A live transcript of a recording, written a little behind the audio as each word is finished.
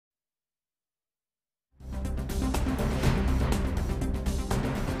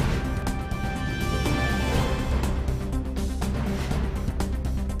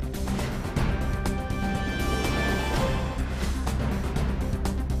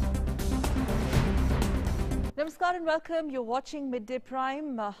Namaskar and welcome. You're watching Midday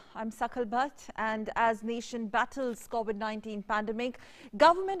Prime. I'm Sakal Bhatt, and as nation battles COVID-19 pandemic,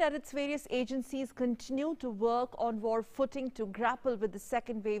 government and its various agencies continue to work on war footing to grapple with the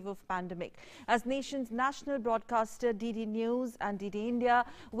second wave of pandemic. As nation's national broadcaster DD News and DD India,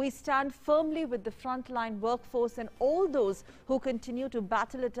 we stand firmly with the frontline workforce and all those who continue to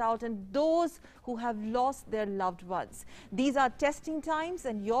battle it out and those who have lost their loved ones. These are testing times,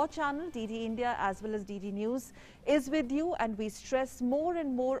 and your channel DD India as well as DD News is with you, and we stress more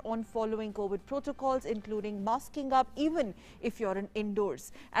and more on following COVID protocols, including masking up even if you're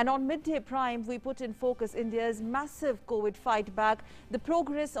indoors. And on Midday Prime, we put in focus India's massive COVID fight back, the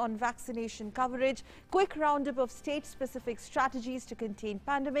progress on vaccination coverage, quick roundup of state-specific strategies to contain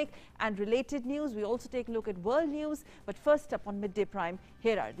pandemic and related news. We also take a look at world news. But first up on Midday Prime,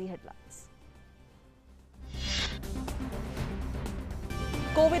 here are the headlines.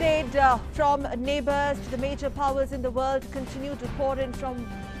 COVID aid from neighbours to the major powers in the world continue to pour in from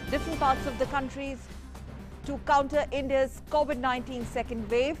different parts of the countries to counter India's COVID-19 second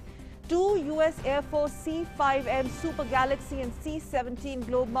wave. Two US Air Force C-5M Super Galaxy and C-17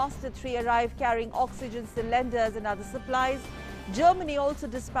 Globemaster III arrive carrying oxygen cylinders and other supplies. Germany also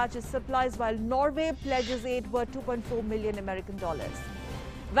dispatches supplies, while Norway pledges aid worth $2.4 million American dollars.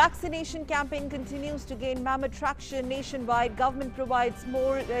 Vaccination campaign continues to gain mammoth traction nationwide. Government provides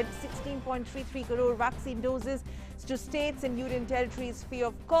more than 16.33 crore vaccine doses to states and union territories free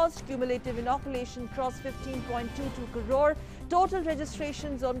of cost. Cumulative inoculation crossed 15.22 crore. Total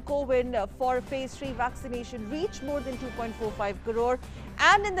registrations on COVID for phase 3 vaccination reached more than 2.45 crore.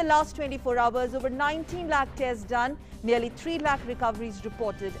 And in the last 24 hours, over 19 lakh tests done, nearly 3 lakh recoveries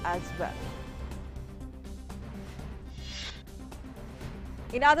reported as well.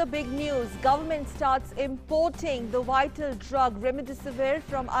 In other big news, government starts importing the vital drug Remdesivir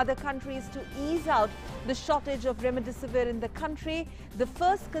from other countries to ease out the shortage of Remdesivir in the country. The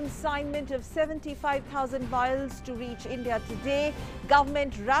first consignment of 75,000 vials to reach India today.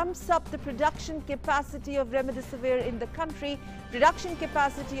 Government ramps up the production capacity of Remdesivir in the country. Production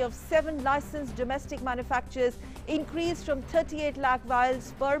capacity of 7 licensed domestic manufacturers increased from 38 lakh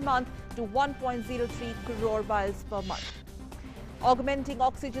vials per month to 1.03 crore vials per month. Augmenting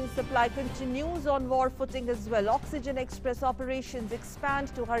oxygen supply continues on war footing as well. Oxygen Express operations expand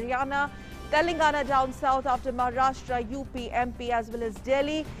to Haryana, Telangana down south after Maharashtra, UP, MP as well as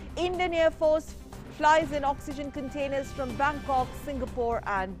Delhi. Indian Air Force flies in oxygen containers from Bangkok, Singapore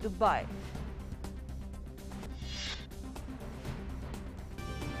and Dubai.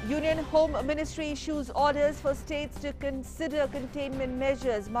 Union Home Ministry issues orders for states to consider containment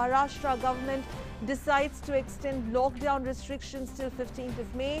measures. Maharashtra government decides to extend lockdown restrictions till 15th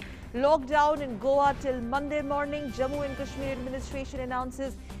of May. Lockdown in Goa till Monday morning. Jammu and Kashmir administration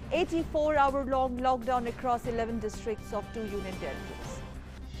announces 84-hour-long lockdown across 11 districts of 2 union territories.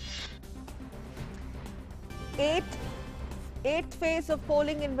 Eighth phase of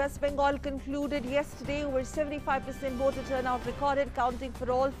polling in West Bengal concluded yesterday. Over 75% voter turnout recorded, counting for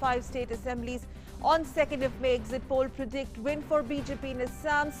all 5 state assemblies. On 2nd of May, exit poll predict win for BJP in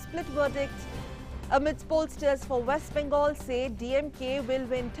Assam. Split verdict amidst pollsters for West Bengal say DMK will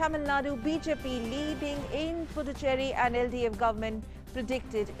win Tamil Nadu, BJP leading in Puducherry and LDF government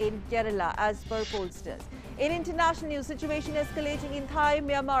predicted in Kerala as per pollsters. In international news, situation escalating in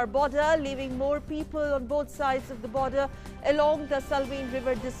Thai-Myanmar border, leaving more people on both sides of the border along the Salween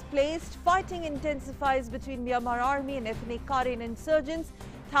River displaced. Fighting intensifies between Myanmar army and ethnic Karen insurgents.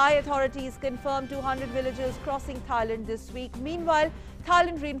 Thai authorities confirm 200 villagers crossing Thailand this week. Meanwhile,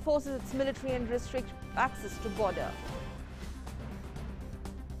 Thailand reinforces its military and restricts access to border.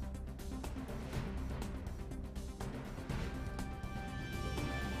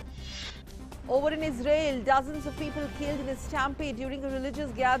 Over in Israel, dozens of people killed in a stampede during a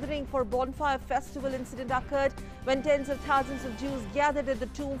religious gathering for bonfire festival. Incident occurred when tens of thousands of Jews gathered at the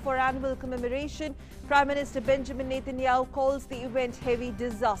tomb for annual commemoration. Prime Minister Benjamin Netanyahu calls the event heavy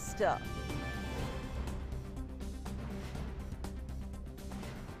disaster.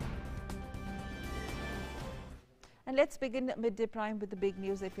 And let's begin Midday Prime with the big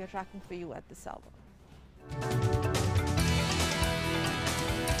news if you're tracking for you at this hour.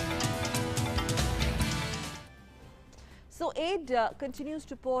 So aid continues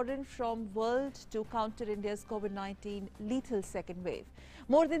to pour in from world to counter India's COVID-19 lethal second wave.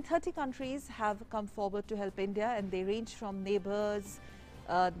 More than 30 countries have come forward to help India, and they range from neighbours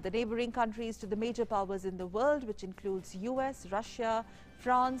the neighboring countries to the major powers in the world, which includes US, Russia,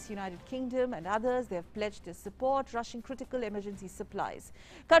 France, United Kingdom and others. They have pledged their support, rushing critical emergency supplies.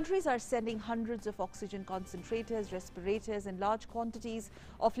 Countries are sending hundreds of oxygen concentrators, respirators and large quantities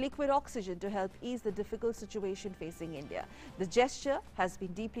of liquid oxygen to help ease the difficult situation facing India. The gesture has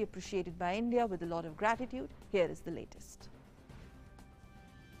been deeply appreciated by India with a lot of gratitude. Here is the latest.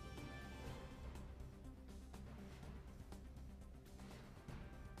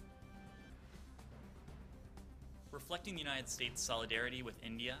 Reflecting the United States' solidarity with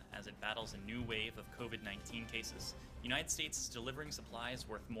India as it battles a new wave of COVID-19 cases, the United States is delivering supplies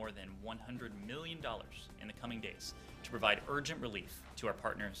worth more than $100 million in the coming days to provide urgent relief to our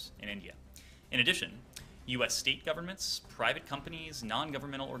partners in India. In addition, U.S. state governments, private companies,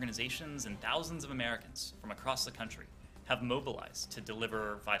 non-governmental organizations, and thousands of Americans from across the country have mobilized to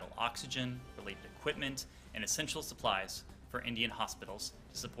deliver vital oxygen, related equipment, and essential supplies for Indian hospitals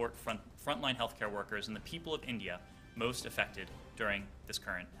to support frontline healthcare workers and the people of India most affected during this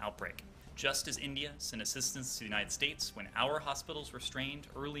current outbreak. Just as India sent assistance to the United States when our hospitals were strained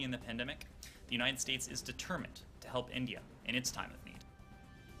early in the pandemic, the United States is determined to help India in its time of need.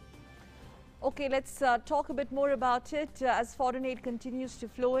 Okay, let's talk a bit more about it. As foreign aid continues to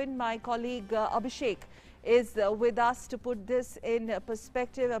flow in, my colleague Abhishek is with us to put this in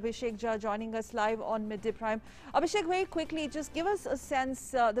perspective. Abhishek Jha joining us live on Midday Prime. Abhishek, very quickly, just give us a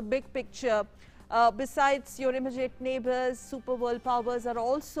sense, the big picture. Besides your immediate neighbors, super world powers are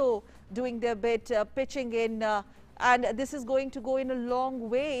also doing their bit, pitching in, and this is going to go in a long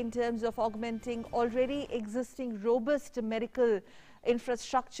way in terms of augmenting already existing robust medical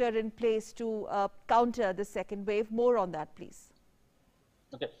infrastructure in place to counter the second wave. More on that, please.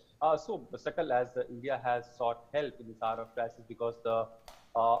 Okay. So, Sakal, as India has sought help in this hour of crisis because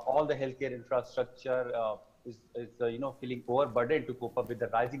all the healthcare infrastructure is feeling overburdened to cope up with the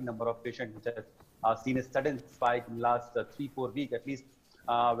rising number of patients, which has seen a sudden spike in the last 3-4 weeks at least,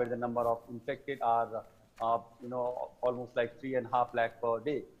 where the number of infected are almost like 3.5 lakh per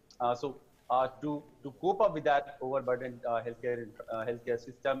day. To cope up with that overburdened healthcare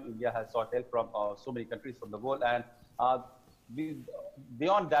system, India has sought help from so many countries from the world, and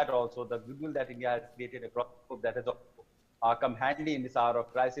beyond that also the goodwill that India has created across the globe that has come handy in this hour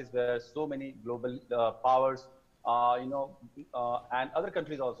of crisis, where so many global powers, and other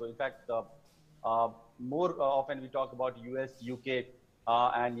countries also. In fact, more often we talk about US, UK,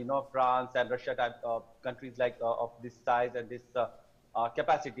 and France and Russia type countries like of this size and this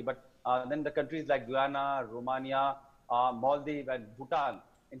capacity. But then the countries like Guyana, Romania, Maldives, and Bhutan,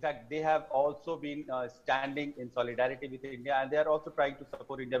 in fact, they have also been standing in solidarity with India, and they are also trying to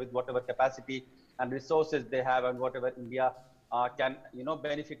support India with whatever capacity and resources they have, and whatever India can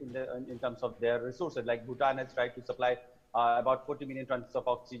benefit in terms of their resources. Like Bhutan has tried to supply about 40 million tons of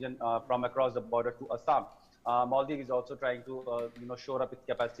oxygen from across the border to Assam. Maldives is also trying to shore up its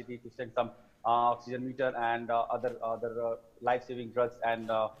capacity to send some oxygen meter and other life-saving drugs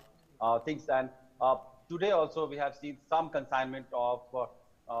and things. And today also we have seen some consignment of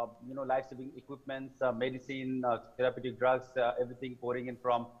life-saving equipments, medicine, therapeutic drugs, everything pouring in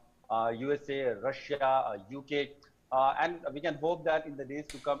from USA, Russia, UK. And we can hope that in the days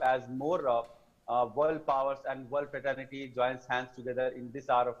to come, as more world powers and world fraternity joins hands together in this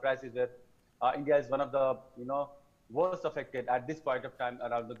hour of crisis, where India is one of the worst affected at this point of time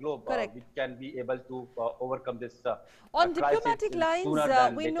around the globe, we can be able to overcome this on diplomatic lines.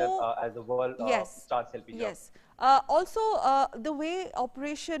 We later, know as the world starts helping. Yes. Also, the way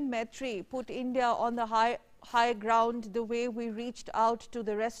Operation Maitri put India on the high ground, the way we reached out to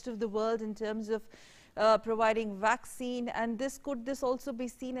the rest of the world in terms of providing vaccine, and could this also be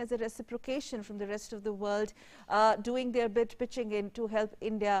seen as a reciprocation from the rest of the world doing their bit, pitching in to help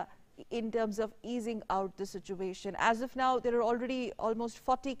India in terms of easing out the situation? As of now, there are already almost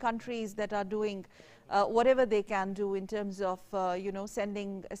 40 countries that are doing whatever they can do in terms of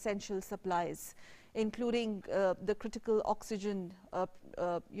sending essential supplies, including the critical oxygen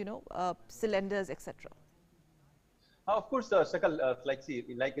cylinders, etc. Of course, Sakal,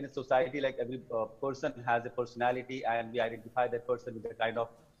 like in a society, like every person has a personality, and we identify that person with the kind of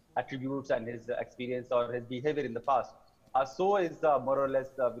attributes and his experience or his behavior in the past. So is more or less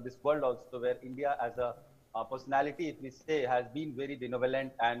with this world also, where India as a personality, if we say, has been very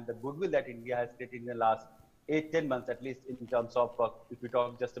benevolent, and the goodwill that India has created in the last 8-10 months, at least in terms of, if we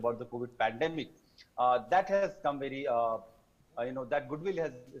talk just about the COVID pandemic, that has come very, that goodwill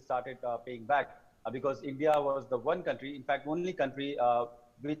has started paying back. Because India was the one country, in fact, only country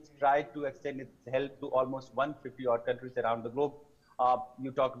which tried to extend its help to almost 150 odd countries around the globe.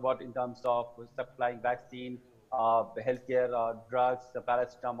 You talk about in terms of supplying vaccine, healthcare, drugs,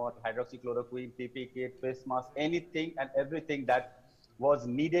 paracetamol, hydroxychloroquine, PPE kit, face mask, anything and everything that was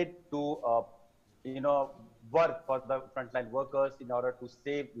needed to, work for the frontline workers in order to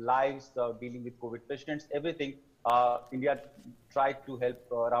save lives dealing with COVID patients. Everything India tried to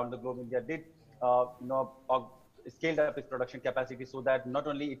help around the globe. India did, scaled up its production capacity so that not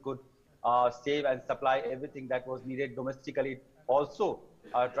only it could save and supply everything that was needed domestically, also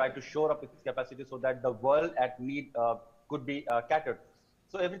try to shore up its capacity so that the world at need could be catered.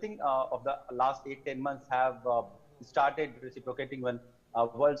 So everything of the last 8-10 months have started reciprocating. When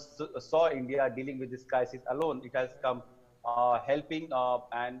world saw India dealing with this crisis alone, it has come helping,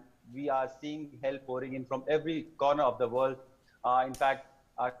 and we are seeing help pouring in from every corner of the world. In fact,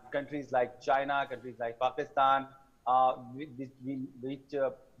 countries like China, countries like Pakistan, which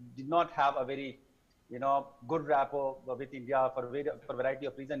did not have a very good rapport with India for a variety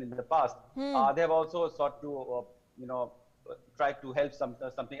of reasons in the past. They have also sought to, try to help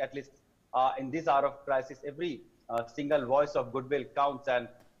something, at least in this hour of crisis. Every single voice of goodwill counts, and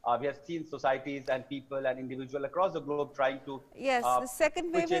we have seen societies and people and individuals across the globe trying to Yes, the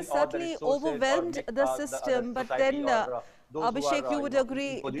second wave pitch in has all the certainly resources or overwhelmed make, the system, but then, those who Abhishek, are, you would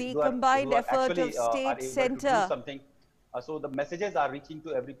agree the who combined are effort actually of are state, able to do center. something. So the messages are reaching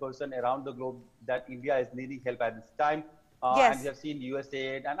to every person around the globe that India is needing help at this time. And Yes, we have seen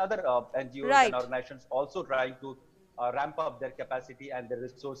USAID and other NGOs and right. organizations also trying to ramp up their capacity and their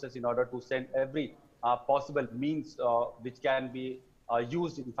resources in order to send every possible means which can be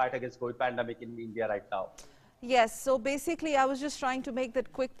used in fight against COVID pandemic in India right now. Yes, so basically I was just trying to make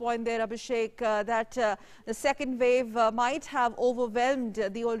that quick point there, Abhishek, that the second wave might have overwhelmed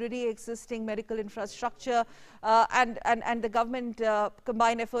the already existing medical infrastructure, and the government,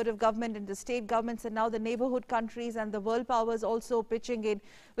 combined effort of government and the state governments, and now the neighborhood countries and the world powers also pitching in,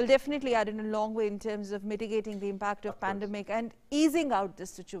 will definitely add in a long way in terms of mitigating the impact of pandemic and easing out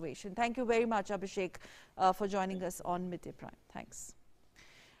this situation. Thank you very much, Abhishek, for joining us on Midday Prime. Thanks.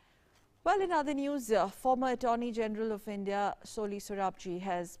 Well, in other news, former Attorney General of India, Soli Sorabji,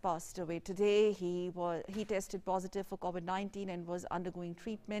 has passed away today. He tested positive for COVID-19 and was undergoing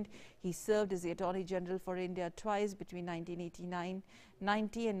treatment. He served as the Attorney General for India twice between 1989-90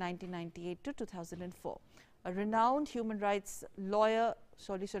 and 1998 to 2004. A renowned human rights lawyer,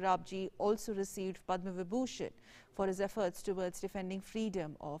 Soli Sorabji also received Padma Vibhushan for his efforts towards defending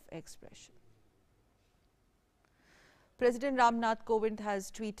freedom of expression. President Ramnath Kovind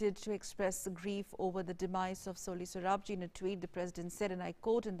has tweeted to express grief over the demise of Soli Sorabji. In a tweet, the president said, and I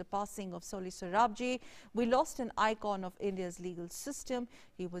quote, "In the passing of Soli Sorabji, we lost an icon of India's legal system.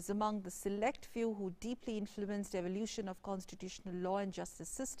 He was among the select few who deeply influenced evolution of constitutional law and justice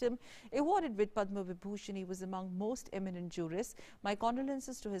system. Awarded with Padma Vibhushan, he was among most eminent jurists. My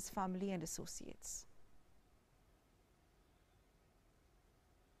condolences to his family and associates."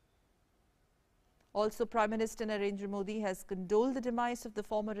 Also, Prime Minister Narendra Modi has condoled the demise of the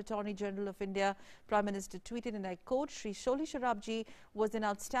former Attorney General of India. Prime Minister tweeted, and I quote, "Shri Soli Sorabji was an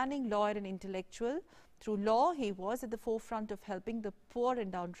outstanding lawyer and intellectual. Through law, he was at the forefront of helping the poor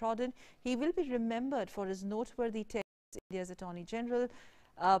and downtrodden. He will be remembered for his noteworthy tenure as India's Attorney General.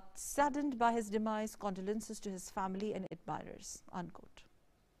 Saddened by his demise, condolences to his family and admirers," unquote.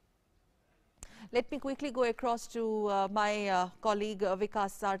 Let me quickly go across to my colleague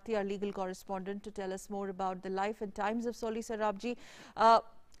Vikas Sarthi, our legal correspondent, to tell us more about the life and times of Soli Sorabji.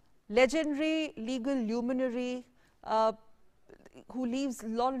 Legendary legal luminary who leaves a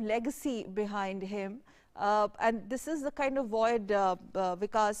lot of legacy behind him. And this is the kind of void,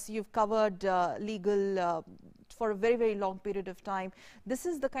 Vikas, you've covered legal for a very, very long period of time. This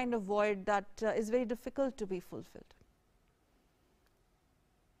is the kind of void that is very difficult to be fulfilled.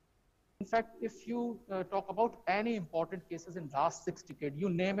 In fact, if you talk about any important cases in last 6 decades, you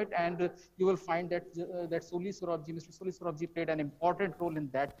name it, and you will find that that Soli Sorabji, Mr. Soli Sorabji, played an important role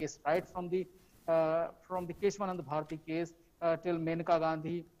in that case, right from the Keshwanand Bharati case till Menaka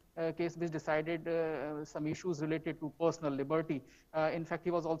Gandhi case, which decided some issues related to personal liberty. In fact,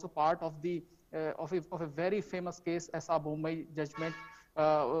 he was also part of the of a very famous case, S.R. Bombay judgment,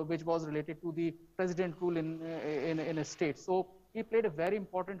 which was related to the president rule in a state. So he played a very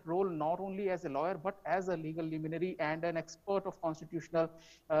important role, not only as a lawyer, but as a legal luminary and an expert of constitutional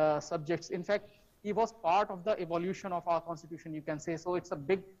subjects. In fact, he was part of the evolution of our constitution, you can say. So it's a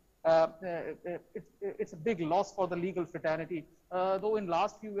big, it's a big loss for the legal fraternity. Though in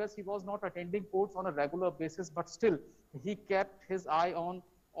last few years, he was not attending courts on a regular basis, but still he kept his eye on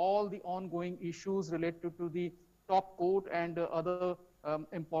all the ongoing issues related to the top court and other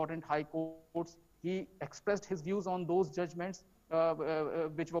important high courts. He expressed his views on those judgments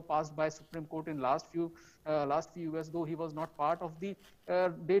which were passed by Supreme Court in last few years, though he was not part of the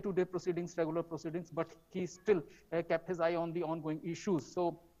day-to-day proceedings, regular proceedings, but he still kept his eye on the ongoing issues.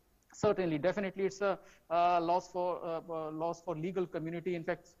 So certainly, definitely, it's a loss for legal community. In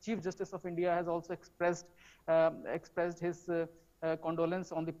fact, Chief Justice of India has also expressed his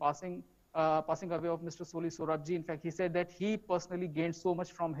condolence on the passing away of Mr. Soli Sorabji. In fact, he said that he personally gained so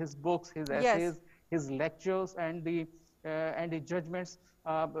much from his books, his essays, his lectures, and the judgments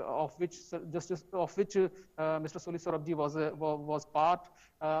of which Mr. Soli Sorabji was part.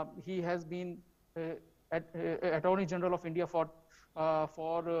 He has been Attorney General of India for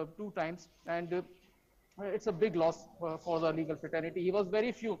 2 times, and it's a big loss for the legal fraternity. He was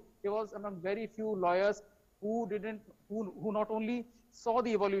among very few lawyers who not only saw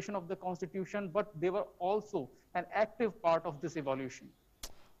the evolution of the Constitution, but they were also an active part of this evolution.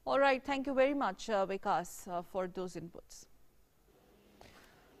 All right, thank you very much, Vikas, for those inputs.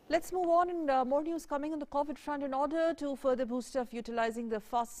 Let's move on, and more news coming on the COVID front. In order to further boost up utilizing the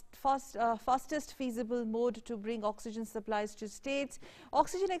fastest feasible mode to bring oxygen supplies to states,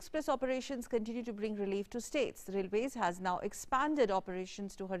 Oxygen Express operations continue to bring relief to states. The Railways has now expanded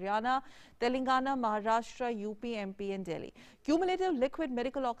operations to Haryana, Telangana, Maharashtra, UP, MP and Delhi. Cumulative liquid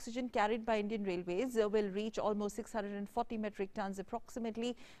medical oxygen carried by Indian Railways will reach almost 640 metric tons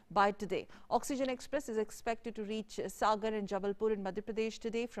approximately by today. Oxygen Express is expected to reach Sagar and Jabalpur in Madhya Pradesh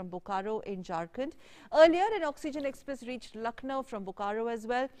today from Bokaro in Jharkhand. Earlier, an Oxygen Express reached Lucknow from Bokaro as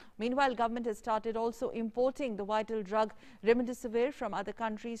well. Meanwhile, government has started also importing the vital drug Remdesivir from other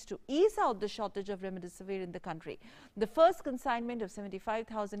countries to ease out the shortage of Remdesivir in the country. The first consignment of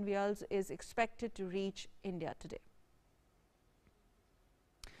 75,000 vials is expected to reach India today.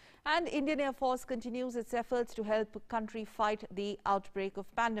 And Indian Air Force continues its efforts to help country fight the outbreak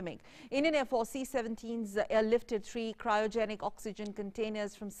of pandemic. Indian Air Force C-17s airlifted 3 cryogenic oxygen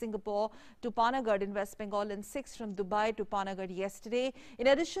containers from Singapore to Panagarh in West Bengal and 6 from Dubai to Panagarh yesterday. In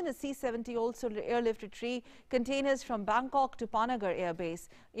addition, a C-70 also airlifted 3 containers from Bangkok to Panagarh Air Base.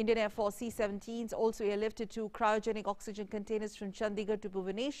 Indian Air Force C-17s also airlifted 2 cryogenic oxygen containers from Chandigarh to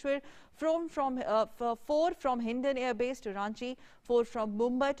Bhubaneswar, 4 from Hindon Air Base to Ranchi, 4 from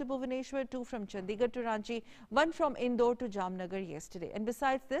Mumbai to Bhubaneswar, 2 from Chandigarh to Ranchi, 1 from Indore to Jamnagar yesterday. And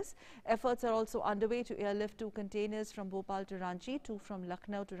besides this, efforts are also underway to airlift 2 containers from Bhopal to Ranchi, 2 from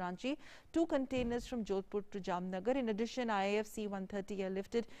Lucknow to Ranchi, 2 containers from Jodhpur to Jamnagar. In addition, IAF C-130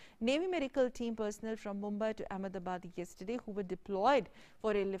 airlifted Navy medical team personnel from Mumbai to Ahmedabad yesterday, who were deployed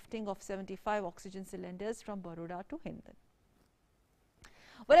for airlifting of 75 oxygen cylinders from Baroda to Hindon.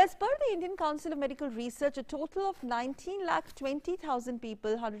 Well, as per the Indian Council of Medical Research, a total of 19,20,000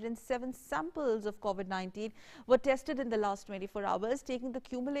 people, 107 samples of COVID-19 were tested in the last 24 hours, taking the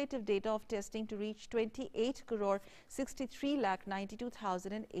cumulative data of testing to reach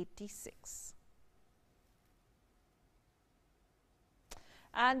 28,63,92,086.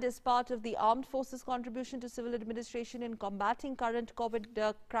 And as part of the Armed Forces contribution to civil administration in combating current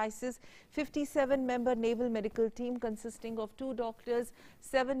COVID crisis, 57-member naval medical team consisting of 2 doctors,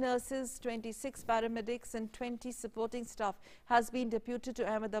 7 nurses, 26 paramedics and 20 supporting staff has been deputed to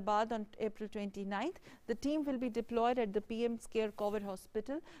Ahmedabad on April 29th. The team will be deployed at the PM's Care COVID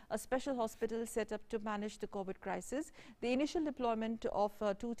Hospital, a special hospital set up to manage the COVID crisis. The initial deployment of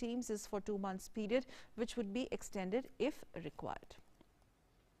 2 teams is for 2 months period, which would be extended if required.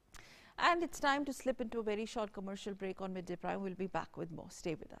 And it's time to slip into a very short commercial break on Midday Prime. We'll be back with more.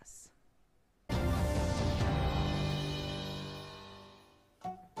 Stay with us.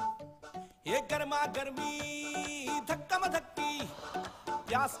 ये गर्मा गर्मी धक्का मधक्की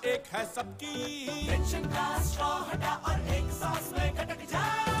प्यास एक है सबकी tension का straw हटा और एक सांस में खटक जा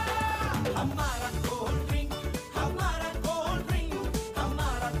हमारा कोल्ड ड्रिंक हमारा कोल्ड ड्रिंक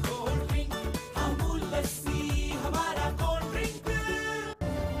हमारा कोल्ड ड्रिंक अमूल लस्सी हमारा cold drink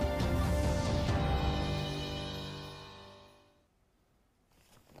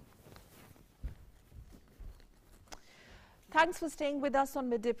Thanks for staying with us on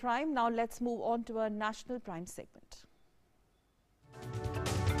Midday Prime. Now let's move on to our National Prime segment.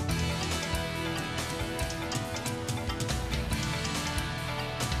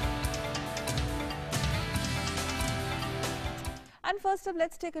 And first up,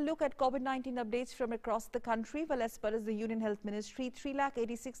 let's take a look at COVID-19 updates from across the country. Well, as per the Union Health Ministry,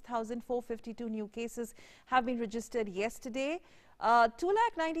 3,86,452 new cases have been registered yesterday.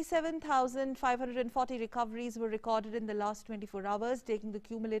 2,97,540 recoveries were recorded in the last 24 hours, taking the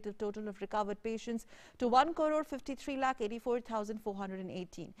cumulative total of recovered patients to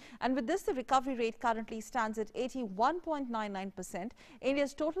 1,53,84,418. And with this, the recovery rate currently stands at 81.99%.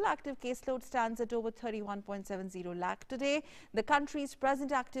 India's total active caseload stands at over 31.70 lakh. Today, the country's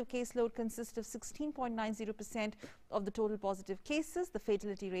present active caseload consists of 16.90% of the total positive cases. The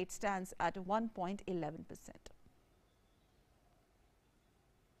fatality rate stands at 1.11%.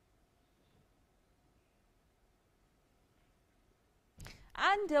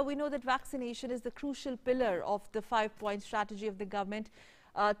 And we know that vaccination is the crucial pillar of the 5-point strategy of the government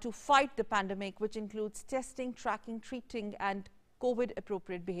to fight the pandemic, which includes testing, tracking, treating and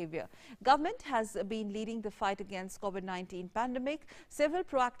COVID-appropriate behavior. Government has been leading the fight against COVID-19 pandemic. Several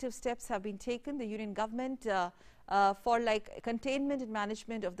proactive steps have been taken. The Union government for containment and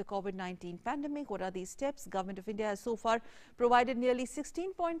management of the COVID-19 pandemic. What are these steps? Government of India has so far provided nearly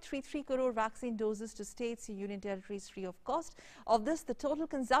 16.33 crore vaccine doses to states and union territories free of cost. Of this, the total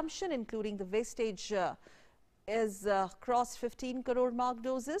consumption, including the wastage, is crossed 15 crore mark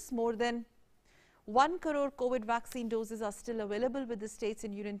doses. More than 1 crore COVID vaccine doses are still available with the states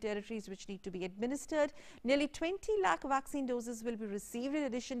and union territories which need to be administered. Nearly 20 lakh vaccine doses will be received in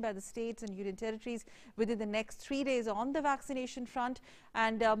addition by the states and union territories within the next 3 days on the vaccination front.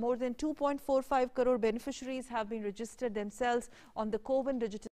 And more than 2.45 crore beneficiaries have been registered themselves on the CoWIN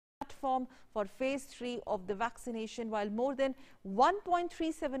digital platform for phase 3 of the vaccination, while more than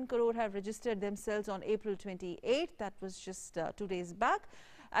 1.37 crore have registered themselves on April 28th. That was just 2 days back.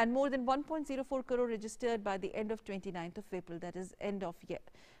 And more than 1.04 crore registered by the end of 29th of April, that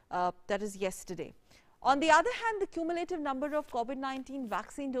is yesterday. On the other hand, the cumulative number of COVID-19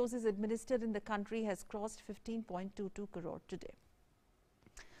 vaccine doses administered in the country has crossed 15.22 crore today.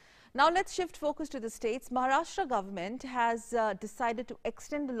 Now let's shift focus to the states. Maharashtra government has decided to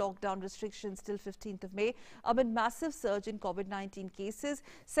extend the lockdown restrictions till 15th of May amid massive surge in COVID-19 cases.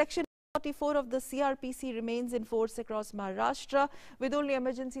 Section 44 of the CRPC remains in force across Maharashtra, with only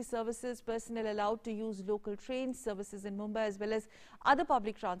emergency services personnel allowed to use local trains, services in Mumbai as well as other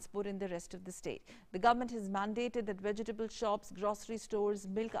public transport in the rest of the state. The government has mandated that vegetable shops, grocery stores,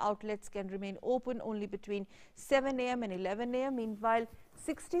 milk outlets can remain open only between 7 a.m. and 11 a.m. Meanwhile,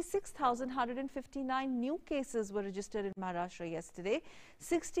 66,159 new cases were registered in Maharashtra yesterday.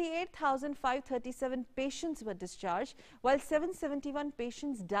 68,537 patients were discharged, while 771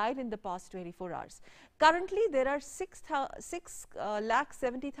 patients died in the past 24 hours. Currently, there are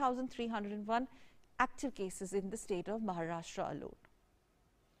 6,70,301 active cases in the state of Maharashtra alone.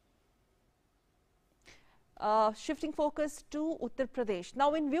 Shifting focus to Uttar Pradesh.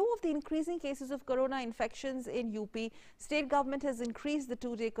 Now, in view of the increasing cases of corona infections in UP, state government has increased the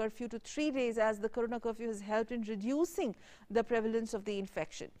 2-day curfew to 3 days, as the corona curfew has helped in reducing the prevalence of the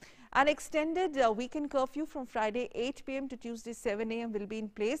infection. An extended weekend curfew from Friday 8 p.m. to Tuesday 7 a.m. will be in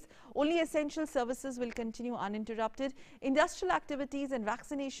place. Only essential services will continue uninterrupted. Industrial activities and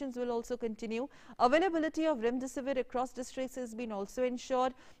vaccinations will also continue. Availability of remdesivir across districts has been also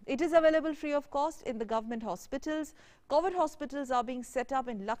ensured. It is available free of cost in the government hospitals. COVID hospitals are being set up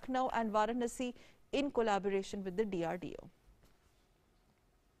in Lucknow and Varanasi in collaboration with the DRDO.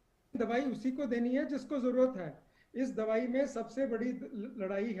 दवाई उसी को देनी है जिसको जरूरत है. इस दवाई में सबसे बड़ी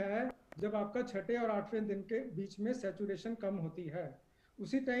लड़ाई है जब आपका 6ठे और 8वें दिन के बीच में सैचुरेशन कम होती है.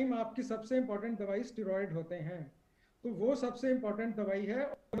 उसी टाइम आपकी सबसे इंपॉर्टेंट दवाई स्टेरॉइड होते हैं, तो वो सबसे इंपॉर्टेंट दवाई है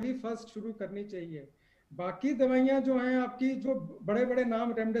और भी फर्स्ट शुरू करनी चाहिए. बाकी दवाइयां जो हैं आपकी, जो बड़े बड़े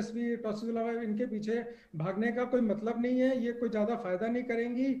नाम रेमडेसिविर, टोसिलिजुमाब, इनके पीछे भागने का कोई मतलब नहीं है. ये कोई ज़्यादा फायदा नहीं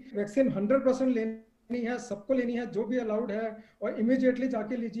करेंगी. वैक्सीन 100% लेनी है, सबको लेनी है, जो भी अलाउड है, और इमीडिएटली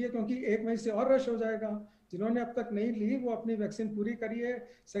जाके लीजिए, क्योंकि 1 मई से और रश हो जाएगा. जिन्होंने अब तक नहीं ली वो अपनी वैक्सीन पूरी करिए,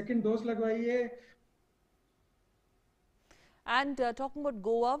 second dose लगवाइए. And talking about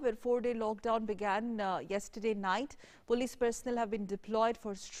Goa, where 4-day lockdown began yesterday night, police personnel have been deployed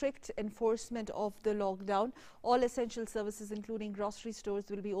for strict enforcement of the lockdown. All essential services, including grocery stores,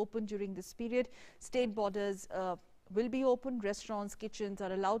 will be open during this period. State borders will be open. Restaurants, kitchens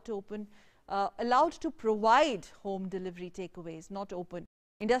are allowed to open, allowed to provide home delivery takeaways, not open.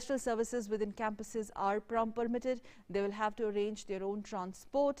 Industrial services within campuses are permitted. They will have to arrange their own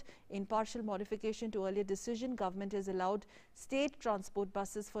transport. In partial modification to earlier decision, government has allowed state transport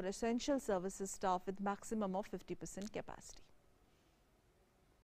buses for essential services staff with maximum of 50% capacity.